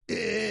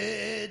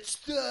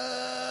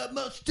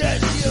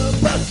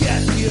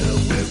Podcast you,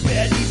 we're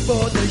ready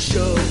for the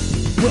show.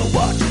 We'll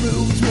watch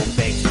movies, we'll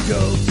make some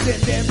jokes,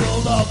 and then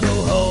we'll all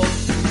go home.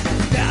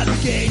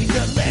 Navigating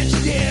the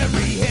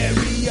legendary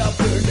hairy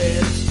upper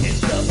lips.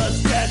 It's the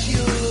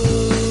Mustachio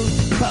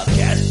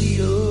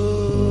Podcastio.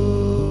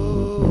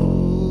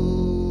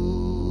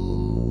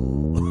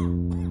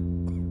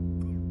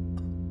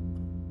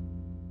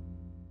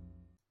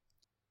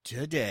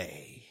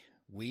 Today,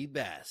 we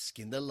bask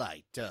in the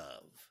light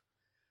of,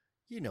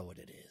 you know what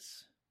it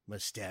is,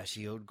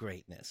 mustachioed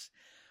greatness.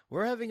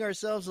 We're having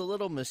ourselves a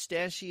little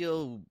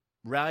mustachio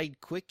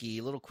ride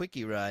quickie, little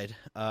quickie ride.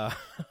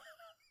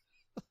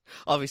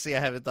 Obviously, I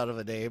haven't thought of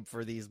a name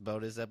for these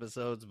bonus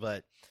episodes,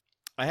 but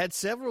I had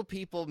several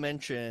people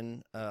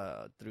mention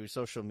through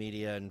social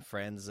media and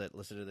friends that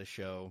listen to the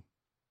show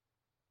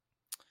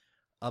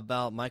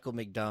about Michael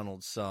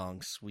McDonald's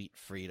song, Sweet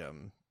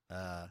Freedom.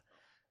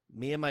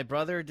 Me and my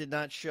brother did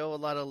not show a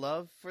lot of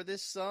love for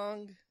this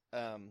song,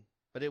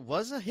 but it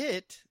was a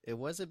hit. It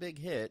was a big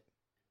hit.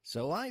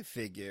 So I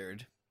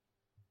figured,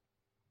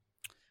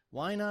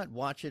 why not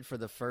watch it for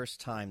the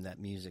first time, that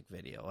music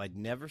video? I'd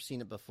never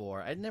seen it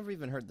before. I'd never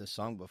even heard the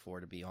song before,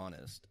 to be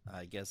honest.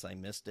 I guess I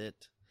missed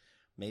it.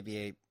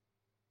 Maybe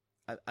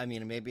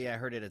maybe I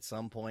heard it at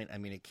some point. I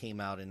mean, it came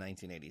out in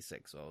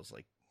 1986, so I was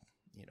like,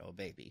 a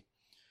baby.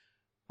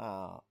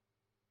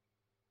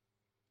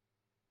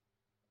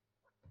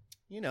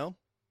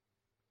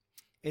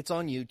 It's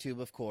on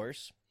YouTube, of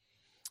course.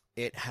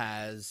 It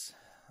has,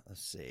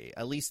 let's see,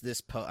 at least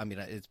this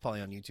it's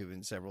probably on YouTube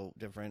in several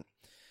different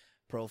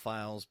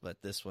profiles, but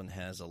this one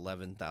has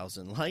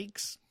 11,000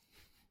 likes.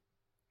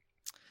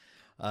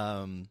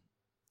 From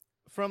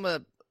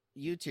a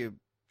YouTube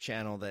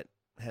channel that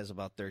has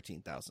about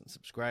 13,000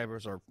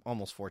 subscribers, or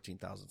almost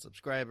 14,000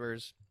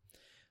 subscribers.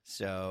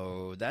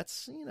 So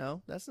that's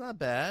not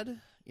bad.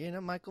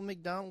 Michael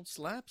McDonald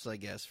slaps, I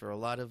guess, for a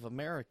lot of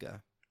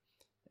America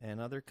and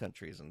other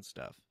countries and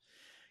stuff.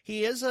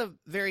 He is a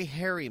very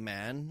hairy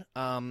man.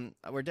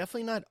 We're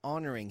definitely not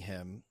honoring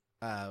him.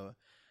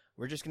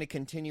 We're just going to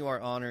continue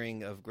our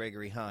honoring of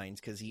Gregory Hines,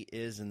 because he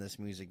is in this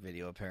music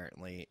video,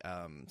 apparently,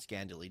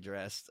 scantily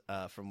dressed,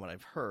 from what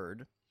I've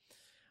heard.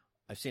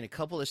 I've seen a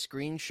couple of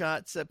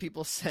screenshots that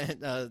people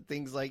sent,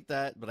 things like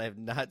that, but I have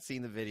not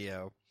seen the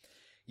video.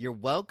 You're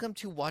welcome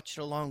to watch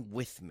it along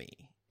with me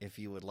if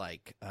you would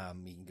like.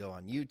 You can go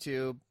on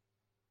YouTube.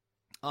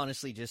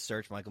 Honestly, just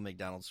search Michael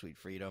McDonald Sweet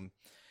Freedom.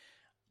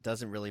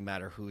 Doesn't really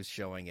matter who's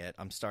showing it.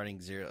 I'm starting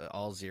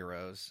all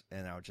zeros,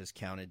 and I'll just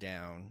count it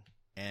down,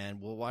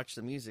 and we'll watch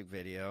the music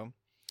video.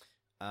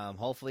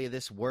 Hopefully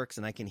this works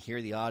and I can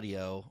hear the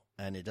audio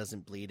and it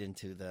doesn't bleed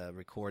into the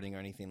recording or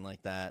anything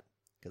like that,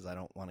 because I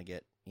don't want to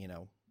get,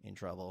 in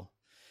trouble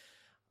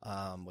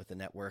with the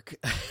network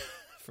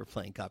for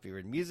playing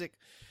copyrighted music.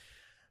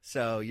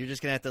 So you're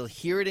just going to have to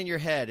hear it in your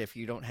head if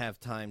you don't have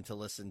time to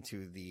listen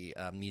to the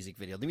music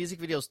video. The music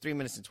video is 3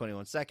 minutes and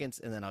 21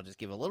 seconds, and then I'll just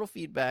give a little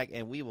feedback,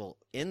 and we will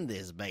end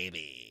this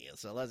baby.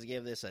 So let's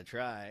give this a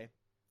try.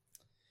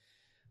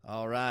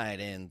 All right,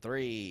 in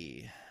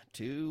 3,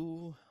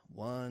 2,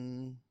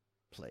 1,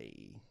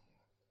 play.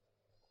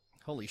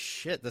 Holy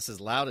shit, this is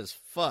loud as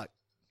fuck.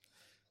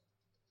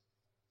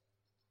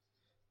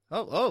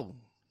 Oh.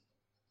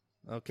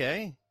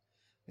 Okay.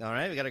 All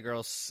right, we got a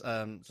girl,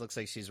 looks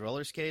like she's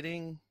roller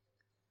skating.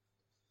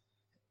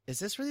 Is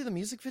this really the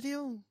music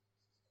video?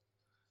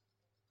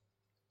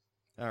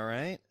 All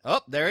right.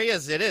 Oh, there he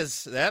is. It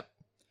is. Yep.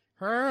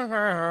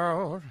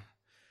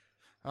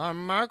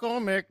 I'm Michael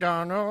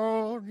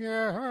McDonald,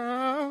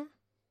 yeah.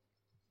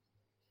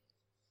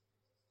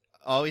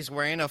 Oh, he's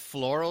wearing a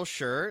floral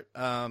shirt.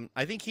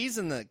 I think he's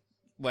in the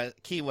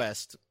Key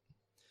West.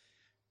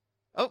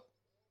 Oh,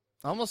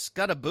 almost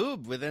got a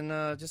boob within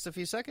just a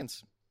few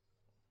seconds.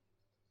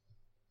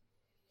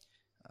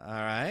 All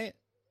right.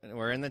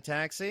 We're in the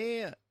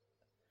taxi.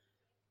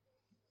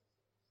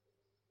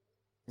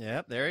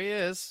 Yep, there he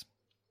is.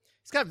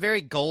 He's got very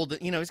golden,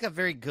 he's got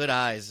very good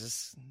eyes.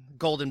 Just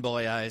golden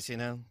boy eyes,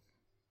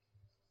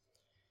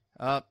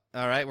 Oh,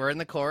 all right, we're in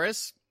the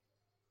chorus.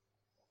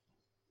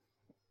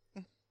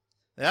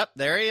 Yep,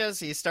 there he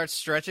is. He starts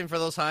stretching for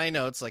those high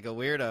notes like a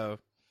weirdo.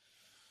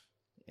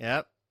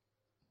 Yep.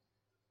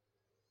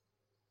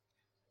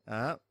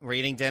 We're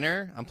eating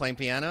dinner. I'm playing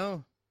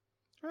piano.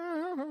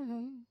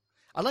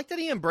 I like that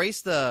he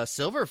embraced the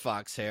silver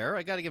fox hair.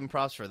 I got to give him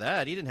props for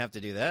that. He didn't have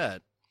to do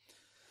that.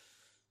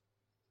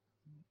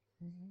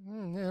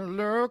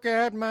 Look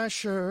at my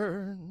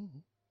shirt.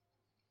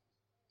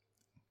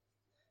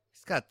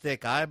 He's got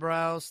thick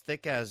eyebrows,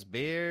 thick-ass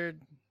beard.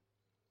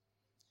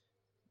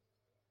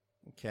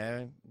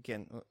 Okay.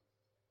 Again,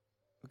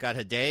 we got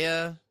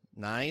Hidea.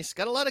 Nice.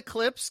 Got a lot of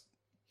clips.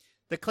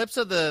 The clips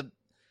of the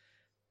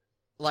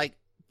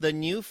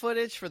new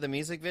footage for the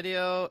music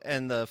video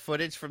and the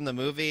footage from the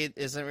movie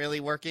isn't really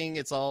working.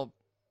 It's all,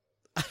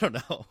 I don't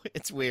know.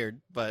 It's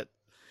weird, but.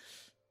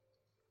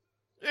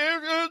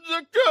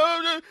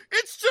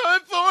 It's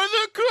time for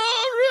the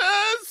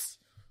chorus!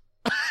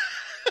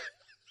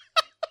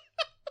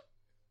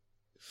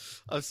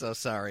 I'm so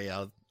sorry.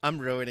 I'm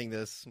ruining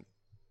this.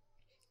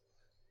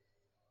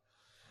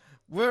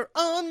 We're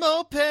on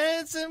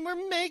mopeds and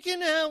we're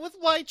making out with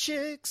white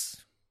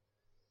chicks.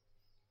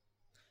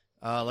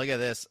 Oh, look at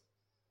this.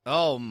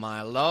 Oh,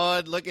 my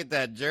Lord. Look at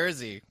that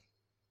jersey.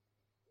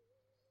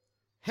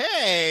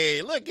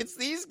 Hey, look, it's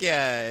these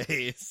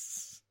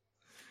guys.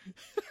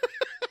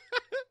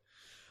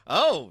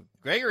 Oh,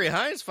 Gregory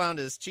Hines found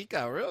his cheek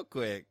out real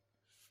quick.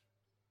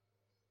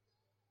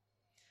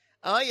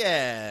 Oh,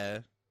 yeah.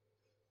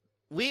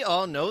 We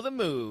all know the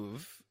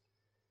move.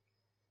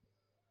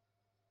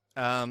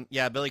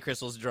 Yeah, Billy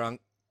Crystal's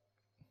drunk.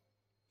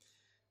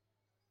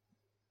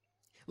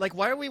 Like,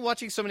 why are we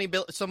watching so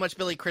much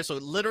Billy Crystal?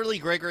 Literally,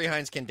 Gregory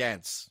Hines can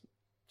dance.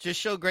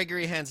 Just show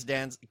Gregory Hines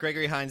dance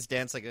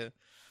like a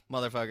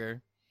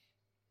motherfucker.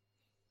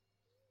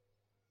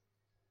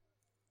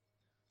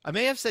 I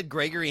may have said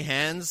Gregory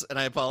Hines, and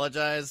I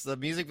apologize. The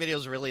music video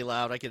is really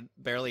loud. I could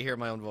barely hear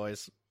my own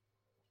voice.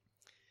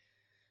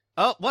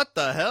 Oh, what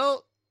the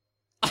hell?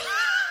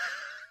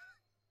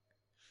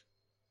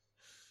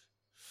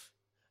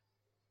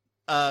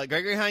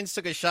 Gregory Hines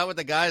took a shot with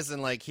the guys,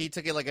 and like he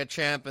took it like a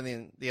champ, and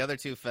then the other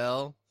two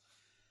fell.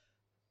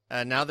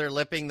 Now they're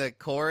lipping the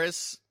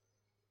chorus.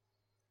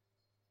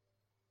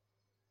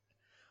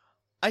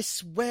 I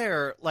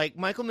swear, like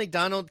Michael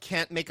McDonald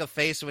can't make a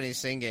face when he's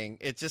singing.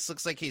 It just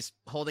looks like he's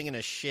holding in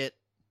a shit.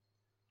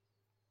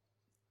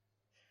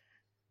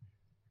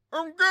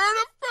 I'm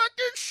gonna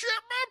fucking shit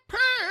my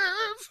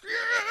pants,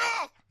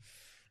 yeah!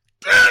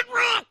 Dead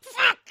rock,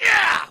 fuck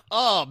yeah!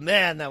 Oh,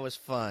 man, that was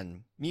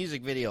fun.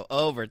 Music video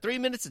over. 3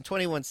 minutes and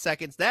 21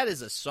 seconds. That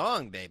is a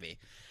song, baby.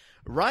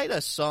 Write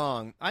a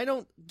song.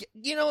 Go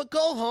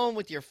home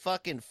with your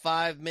fucking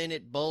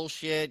 5-minute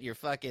bullshit, your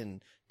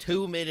fucking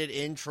 2-minute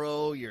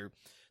intro, your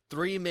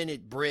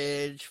 3-minute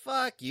bridge.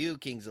 Fuck you,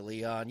 Kings of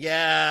Leon.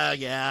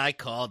 Yeah, I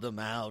called them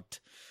out.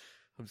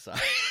 I'm sorry.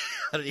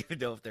 I don't even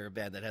know if they're a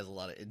band that has a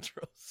lot of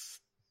intros.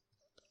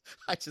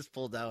 I just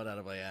pulled that one out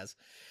of my ass.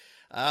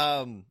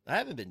 I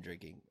haven't been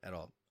drinking at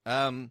all.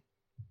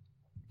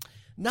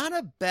 Not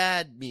a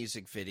bad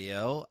music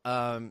video.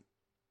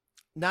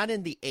 Not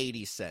in the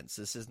 80 sense.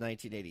 This is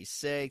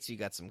 1986. You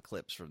got some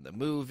clips from the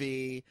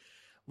movie.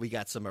 We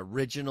got some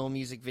original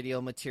music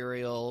video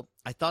material.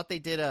 I thought they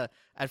did at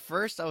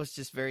first I was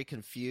just very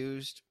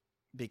confused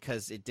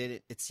because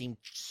it seemed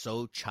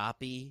so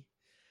choppy.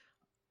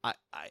 I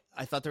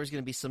thought there was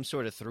going to be some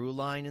sort of through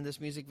line in this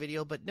music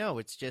video, but no,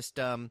 it's just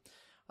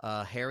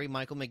Harry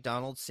Michael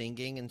McDonald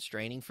singing and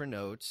straining for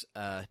notes,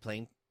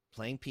 playing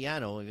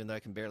piano, even though I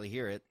can barely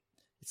hear it.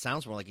 It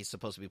sounds more like he's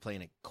supposed to be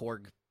playing a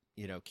Korg,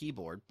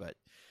 keyboard, but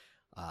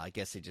I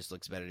guess it just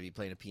looks better to be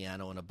playing a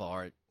piano in a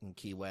bar in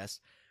Key West.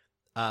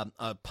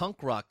 A punk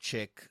rock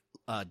chick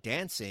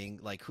dancing,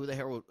 like who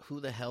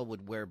the hell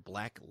would wear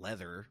black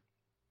leather,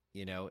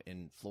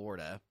 in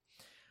Florida?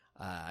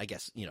 I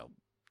guess,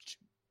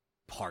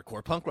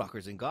 hardcore punk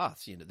rockers and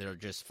goths, they're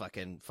just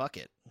fucking fuck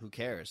it. Who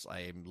cares?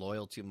 I am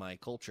loyal to my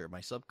culture,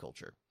 my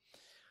subculture.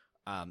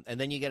 And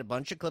then you get a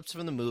bunch of clips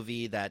from the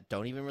movie that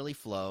don't even really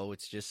flow.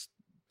 It's just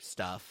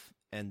stuff.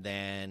 And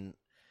then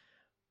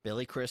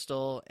Billy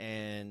Crystal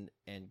and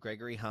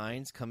Gregory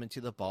Hines come into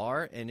the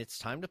bar, and it's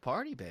time to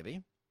party,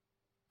 baby.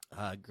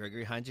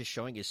 Gregory Hines is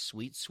showing his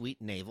sweet,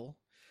 sweet navel.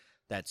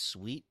 That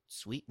sweet,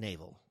 sweet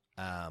navel.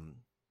 And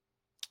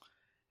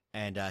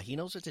he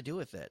knows what to do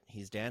with it.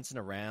 He's dancing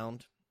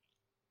around,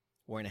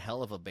 wearing a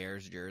hell of a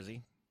Bears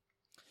jersey.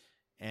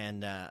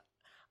 And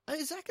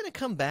is that going to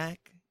come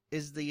back?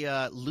 Is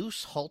the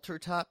loose halter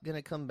top going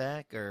to come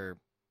back? Or,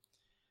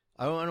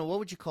 I don't know, what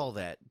would you call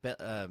that?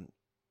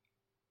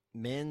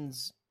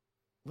 Men's,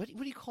 what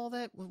do you call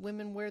that when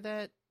women wear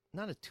that?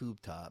 Not a tube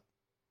top.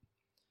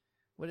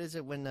 What is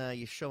it when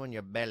you're showing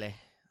your belly?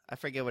 I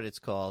forget what it's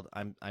called.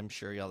 I'm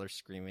sure y'all are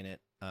screaming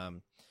it.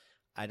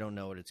 I don't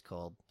know what it's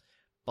called.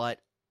 But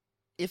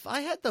if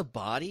I had the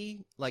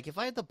body,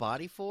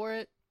 for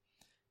it,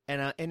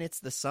 and it's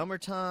the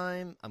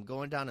summertime, I'm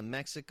going down to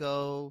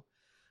Mexico,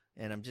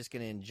 and I'm just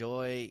gonna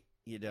enjoy,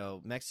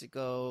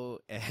 Mexico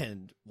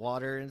and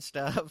water and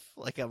stuff,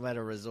 like I'm at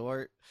a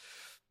resort.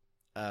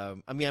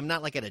 I'm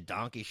not like at a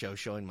donkey show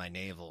showing my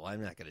navel.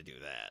 I'm not gonna do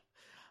that.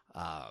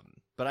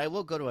 But I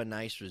will go to a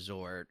nice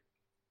resort,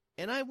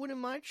 and I wouldn't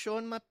mind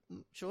showing my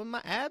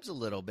abs a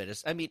little bit.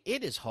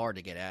 It is hard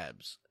to get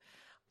abs.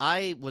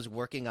 I was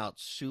working out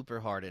super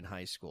hard in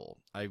high school.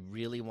 I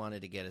really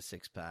wanted to get a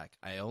 6-pack.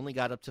 I only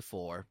got up to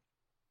 4.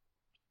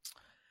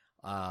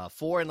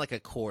 4 and like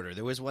a quarter.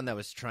 There was one that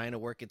was trying to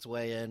work its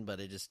way in, but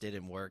it just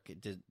didn't work.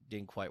 It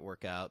didn't quite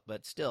work out.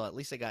 But still, at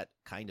least I got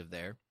kind of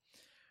there.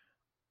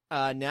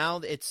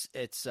 Now it's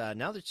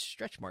now there's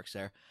stretch marks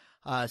there.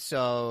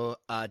 So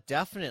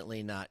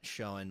definitely not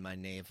showing my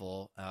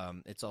navel.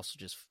 It's also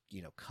just,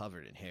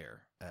 covered in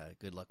hair.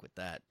 Good luck with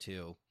that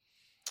too.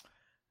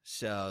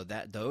 So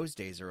those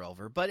days are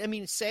over. But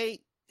say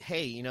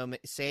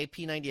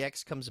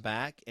P90X comes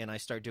back and I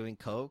start doing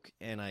coke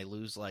and I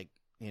lose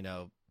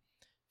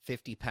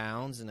 50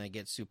 pounds and I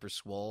get super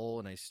swole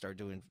and I start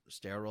doing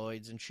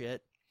steroids and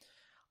shit.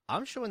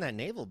 I'm showing that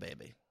navel,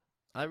 baby.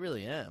 I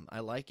really am.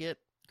 I like it.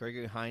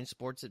 Gregory Hines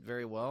sports it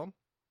very well.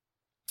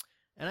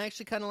 And I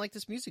actually kind of like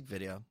this music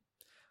video.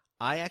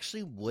 I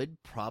actually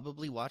would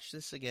probably watch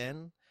this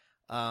again.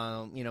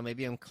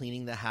 Maybe I'm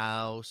cleaning the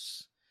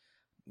house.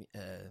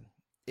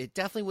 It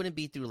definitely wouldn't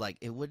be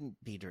it wouldn't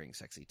be during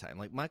sexy time.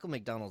 Like, Michael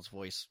McDonald's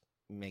voice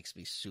makes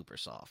me super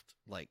soft.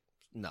 Like,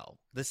 no.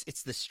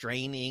 It's the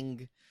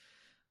straining.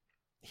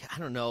 I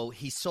don't know.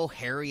 He's so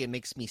hairy, it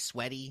makes me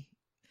sweaty.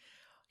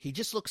 He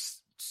just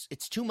looks,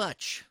 it's too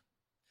much.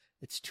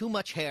 It's too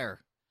much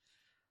hair.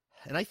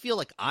 And I feel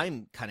like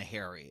I'm kind of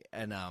hairy,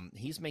 and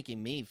he's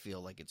making me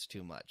feel like it's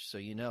too much. So,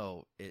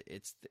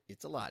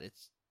 it's a lot.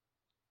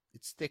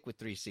 It's thick with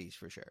 3 C's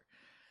for sure.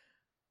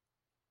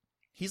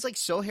 He's like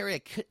so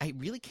hairy, I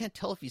really can't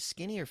tell if he's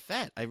skinny or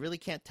fat. I really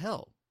can't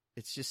tell.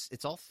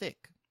 It's all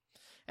thick.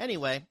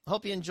 Anyway,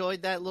 hope you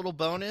enjoyed that little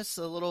bonus,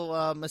 a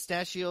little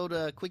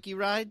mustachioed quickie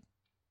ride.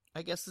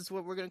 I guess that's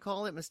what we're going to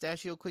call it,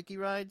 mustachio quickie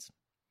rides.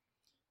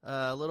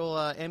 A little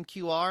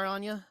MQR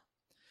on you.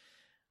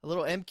 A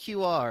little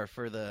MQR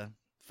for the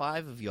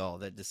 5 of y'all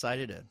that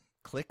decided to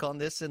click on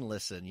this and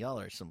listen. Y'all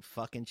are some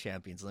fucking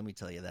champions. Let me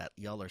tell you that.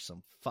 Y'all are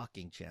some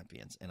fucking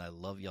champions, and I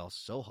love y'all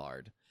so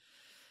hard.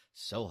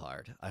 So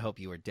hard. I hope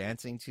you were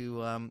dancing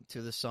to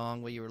the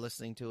song while you were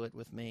listening to it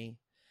with me.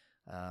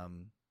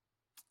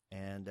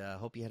 And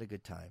hope you had a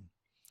good time.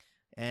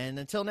 And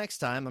until next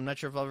time, I'm not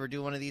sure if I'll ever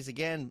do one of these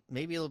again.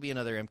 Maybe it'll be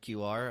another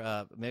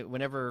MQR.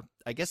 Whenever,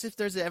 I guess if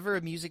there's ever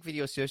a music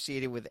video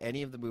associated with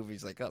any of the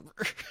movies I cover.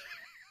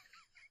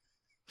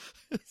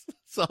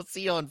 So I'll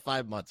see you in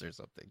 5 months or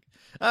something.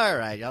 All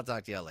right. I'll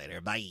talk to y'all later.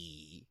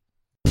 Bye.